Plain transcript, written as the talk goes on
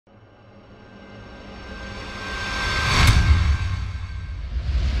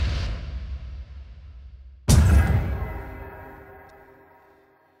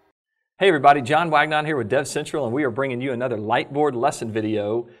Hey everybody, John Wagnon here with DevCentral, and we are bringing you another Lightboard lesson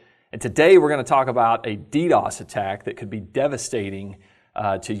video. And today we're going to talk about a DDoS attack that could be devastating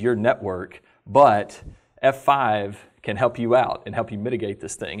to your network, but F5 can help you out and help you mitigate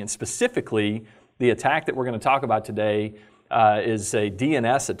this thing. And specifically, the attack that we're going to talk about today is a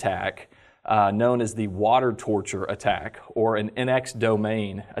DNS attack known as the water torture attack or an NX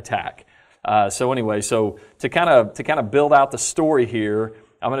domain attack. So to kind of build out the story here,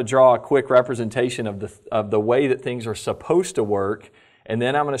 I'm going to draw a quick representation of the way that things are supposed to work, and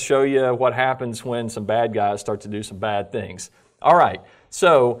then I'm going to show you what happens when some bad guys start to do some bad things. All right,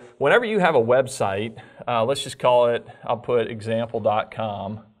 so whenever you have a website, let's just call it, I'll put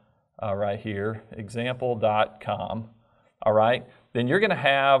example.com right here, example.com, all right? Then you're going to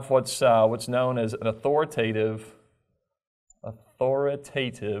have what's known as an authoritative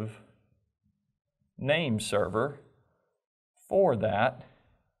name server for that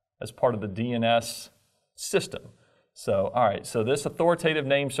as part of the DNS system. So, all right, so this authoritative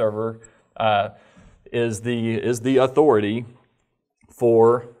name server is the authority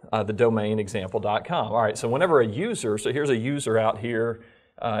for the domain example.com. All right, so whenever a user, so here's a user out here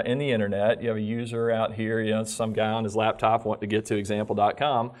in the internet, you have a user out here, you know, some guy on his laptop wanting to get to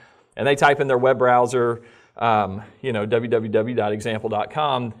example.com, and they type in their web browser, you know,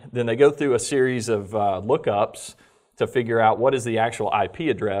 www.example.com, then they go through a series of lookups to figure out what is the actual IP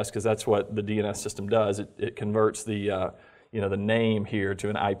address, because that's what the DNS system does. It converts the the name here to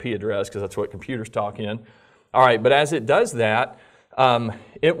an IP address, because that's what computers talk in. All right, but as it does that,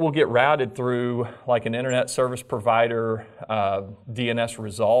 it will get routed through like an internet service provider DNS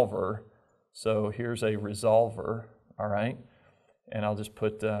resolver. So here's a resolver, all right, and I'll just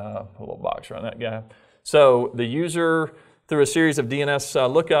put a little box around that guy. So the user, through a series of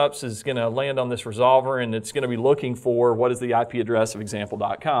DNS lookups, is going to land on this resolver, and it's going to be looking for what is the IP address of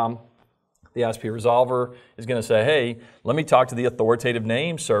example.com. The ISP resolver is going to say, hey, let me talk to the authoritative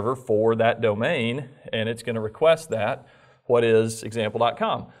name server for that domain, and it's going to request that, what is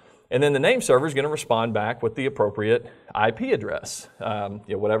example.com. And then the name server is going to respond back with the appropriate IP address,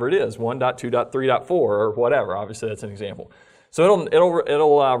 whatever it is, 1.2.3.4 or whatever. Obviously, that's an example. So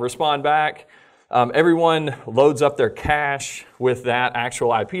it'll respond back. Everyone loads up their cache with that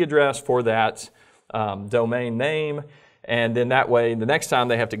actual IP address for that domain name, and then that way, the next time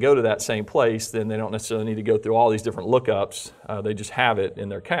they have to go to that same place, then they don't necessarily need to go through all these different lookups. They just have it in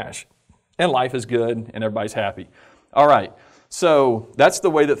their cache. And life is good, and everybody's happy. All right, so that's the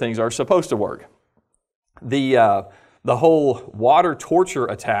way that things are supposed to work. The whole water torture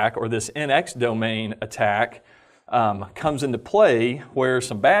attack, or this NX domain attack, comes into play where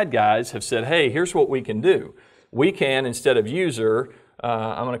some bad guys have said, hey, here's what we can do. We can, instead of user,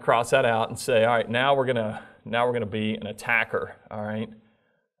 I'm going to cross that out and say, all right, now we're going to be an attacker, all right,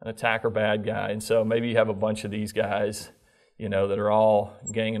 an attacker bad guy. And so maybe you have a bunch of these guys, you know, that are all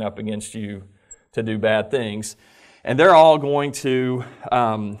ganging up against you to do bad things, and they're all going to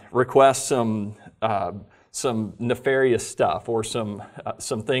request some nefarious stuff, or some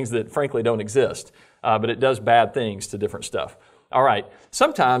things that frankly don't exist. But it does bad things to different stuff. All right,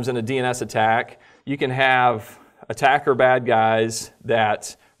 sometimes in a DNS attack, you can have attacker bad guys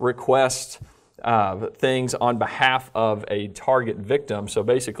that request things on behalf of a target victim. So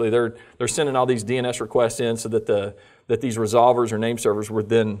basically, they're sending all these DNS requests in so that these resolvers or name servers would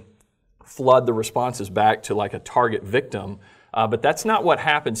then flood the responses back to like a target victim. But that's not what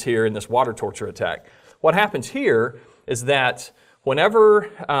happens here in this water torture attack. What happens here is that whenever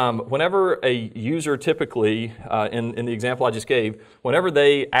a user, typically, in the example I just gave, whenever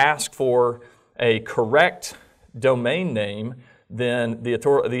they ask for a correct domain name, then the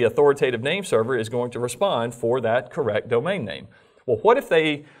authoritative name server is going to respond for that correct domain name. Well, what if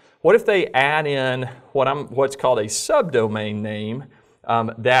they add in what's called a subdomain name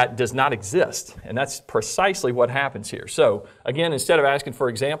that does not exist? And that's precisely what happens here. So again, instead of asking for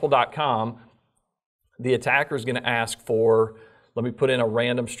example.com, the attacker is going to ask for, let me put in a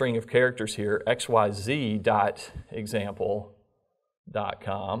random string of characters here,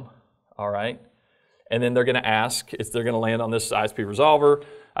 xyz.example.com, all right? And then they're going to ask, they're going to land on this ISP resolver.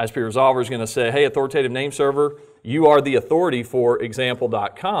 ISP resolver is going to say, hey, authoritative name server, you are the authority for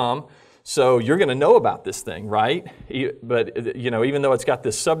example.com, so you're going to know about this thing, right? But you know, even though it's got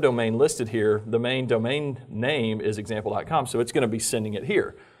this subdomain listed here, the main domain name is example.com, so it's going to be sending it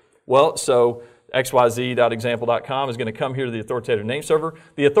here. Well, so xyz.example.com is going to come here to the authoritative name server.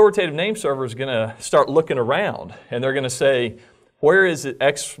 The authoritative name server is going to start looking around, and they're going to say, where is it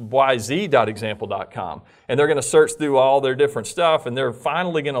xyz.example.com? And they're going to search through all their different stuff, and they're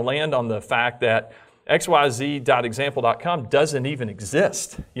finally going to land on the fact that xyz.example.com doesn't even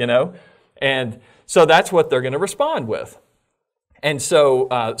exist, you know? And so that's what they're going to respond with. And so,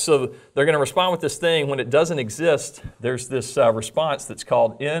 they're going to respond with this thing. When it doesn't exist, there's this response that's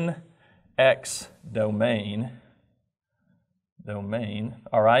called NX domain.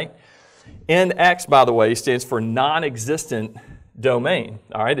 All right? NX, by the way, stands for non-existent domain.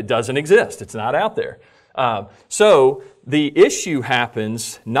 All right? It doesn't exist. It's not out there. So the issue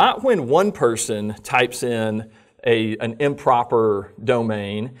happens not when one person types in an improper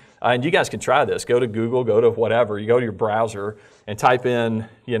domain, and you guys can try this. Go to Google, go to whatever. You go to your browser and type in,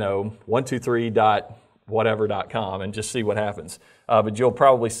 123.whatever.com and just see what happens. But you'll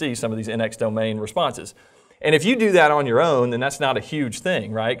probably see some of these NX domain responses. And if you do that on your own, then that's not a huge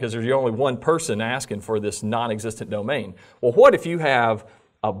thing, right? Because there's only one person asking for this non-existent domain. Well, what if you have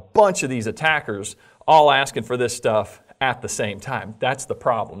a bunch of these attackers all asking for this stuff at the same time? That's the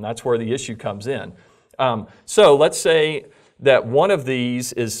problem. That's where the issue comes in. So let's say that one of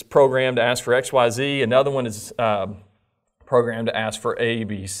these is programmed to ask for XYZ, another one is programmed to ask for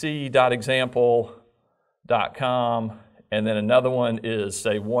abc.example.com, and then another one is,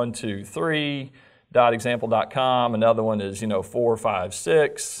 say, 123.example.com, another one is,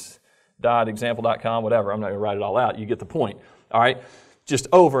 456.example.com, whatever. I'm not going to write it all out. You get the point. All right? Just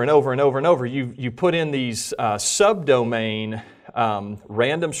over and over and over and over, you put in these subdomain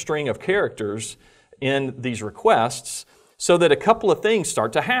random string of characters in these requests so that a couple of things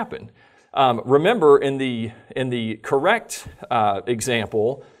start to happen. Remember, in the correct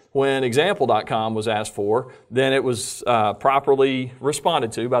example, when example.com was asked for, then it was properly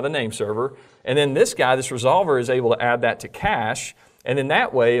responded to by the name server. And then this guy, this resolver, is able to add that to cache. And in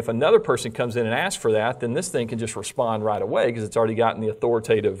that way, if another person comes in and asks for that, then this thing can just respond right away because it's already gotten the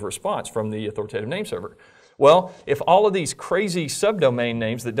authoritative response from the authoritative name server. Well, if all of these crazy subdomain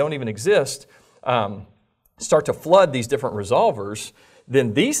names that don't even exist start to flood these different resolvers,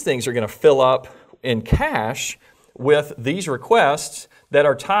 then these things are going to fill up in cache with these requests that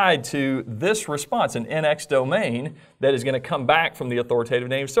are tied to this response, an NX domain that is going to come back from the authoritative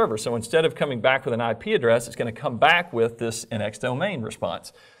name server. So instead of coming back with an IP address, it's going to come back with this NX domain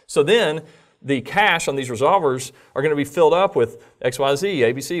response. So then the cache on these resolvers are going to be filled up with XYZ,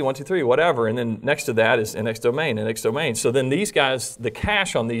 ABC, 123, whatever, and then next to that is NX domain, NX domain. So then these guys, the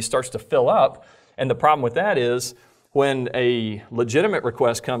cache on these starts to fill up, and the problem with that is when a legitimate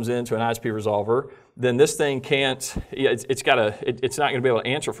request comes into an ISP resolver, then this thing can't, it's not going to be able to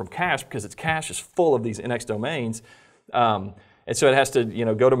answer from cache because its cache is full of these NX domains. And so it has to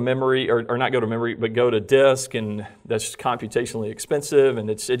go to memory, or not go to memory, but go to disk, and that's computationally expensive, and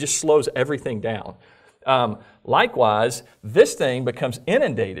it just slows everything down. Likewise, this thing becomes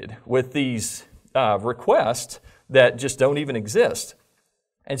inundated with these requests that just don't even exist.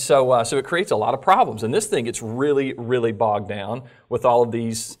 And so it creates a lot of problems. And this thing gets really, really bogged down with all of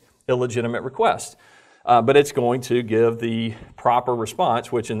these illegitimate requests. But it's going to give the proper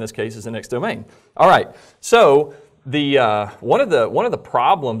response, which in this case is an NX domain. All right, so one of the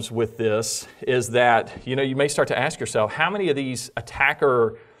problems with this is that you may start to ask yourself, how many of these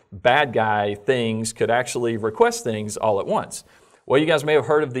attacker bad guy things could actually request things all at once? Well, you guys may have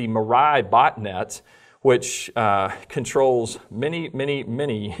heard of the Mirai botnet, which controls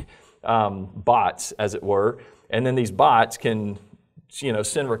many bots, as it were, and then these bots can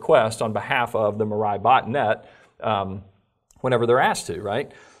send requests on behalf of the Mirai botnet whenever they're asked to,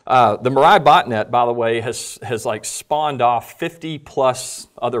 right? The Mirai botnet, by the way, has like spawned off 50 plus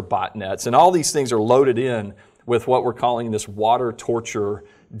other botnets, and all these things are loaded in with what we're calling this water torture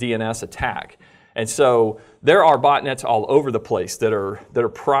DNS attack. And so there are botnets all over the place that are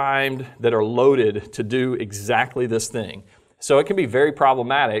primed, that are loaded to do exactly this thing. So it can be very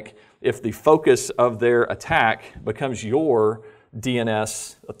problematic if the focus of their attack becomes your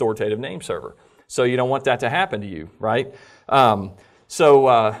DNS authoritative name server. So you don't want that to happen to you, right?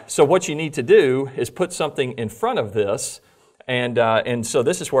 So what you need to do is put something in front of this, and so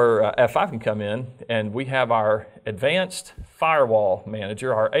this is where F5 can come in, and we have our Advanced Firewall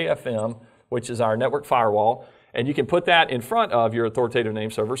Manager, our AFM, which is our network firewall, and you can put that in front of your authoritative name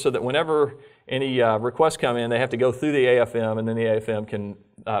server so that whenever any requests come in, they have to go through the AFM, and then the AFM can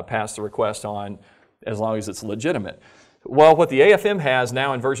pass the request on as long as it's legitimate. Well, what the AFM has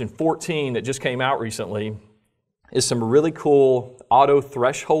now in version 14 that just came out recently is some really cool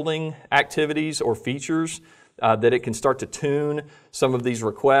auto-thresholding activities or features that it can start to tune some of these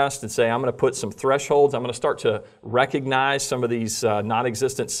requests and say, I'm going to put some thresholds. I'm going to start to recognize some of these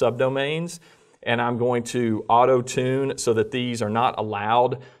non-existent subdomains, and I'm going to auto-tune so that these are not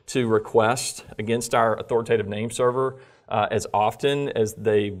allowed to request against our authoritative name server as often as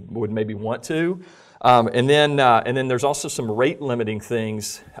they would maybe want to. And then there's also some rate limiting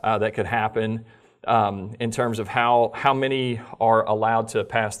things that could happen in terms of how many are allowed to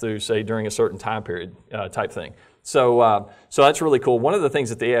pass through, say, during a certain time period type thing. So that's really cool. One of the things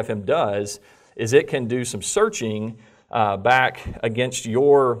that the AFM does is it can do some searching back against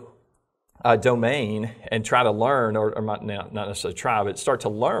your domain and try to learn, or not necessarily try, but start to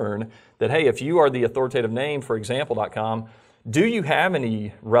learn that, hey, if you are the authoritative name for example.com, do you have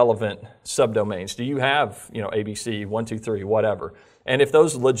any relevant subdomains? Do you have, ABC, 123, whatever? And if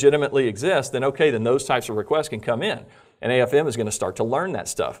those legitimately exist, then okay, then those types of requests can come in. And AFM is going to start to learn that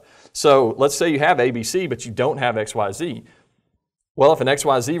stuff. So let's say you have ABC, but you don't have XYZ. Well, if an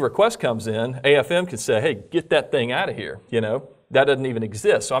XYZ request comes in, AFM can say, hey, get that thing out of here. That doesn't even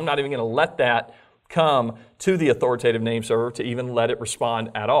exist. So I'm not even going to let that come to the authoritative name server to even let it respond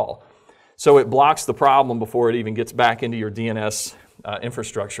at all. So it blocks the problem before it even gets back into your DNS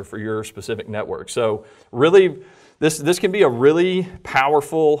infrastructure for your specific network. So really, this can be a really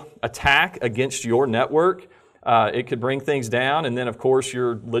powerful attack against your network. It could bring things down, and then of course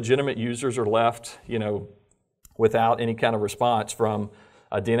your legitimate users are left, without any kind of response from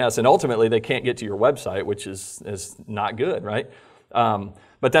DNS, and ultimately they can't get to your website, which is not good, right?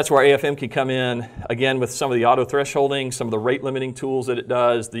 But that's where AFM can come in, again, with some of the auto-thresholding, some of the rate-limiting tools that it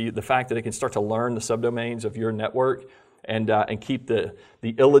does, the fact that it can start to learn the subdomains of your network and keep the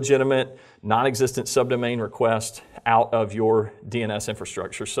illegitimate, non-existent subdomain request out of your DNS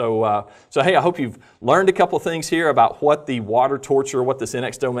infrastructure. So hey, I hope you've learned a couple of things here about what the water torture, what this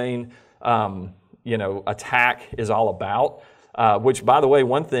NX domain attack is all about. Which, by the way,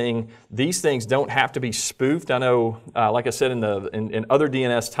 one thing, these things don't have to be spoofed. I know, like I said, in other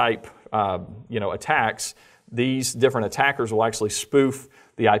DNS type attacks, these different attackers will actually spoof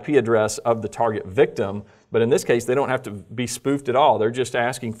the IP address of the target victim. But in this case, they don't have to be spoofed at all. They're just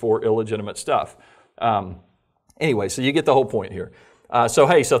asking for illegitimate stuff. Anyway, so you get the whole point here. So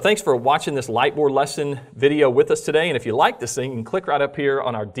thanks for watching this Lightboard lesson video with us today. And if you like this thing, you can click right up here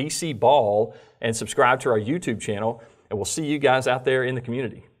on our DC ball and subscribe to our YouTube channel. And we'll see you guys out there in the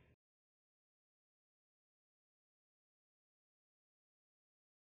community.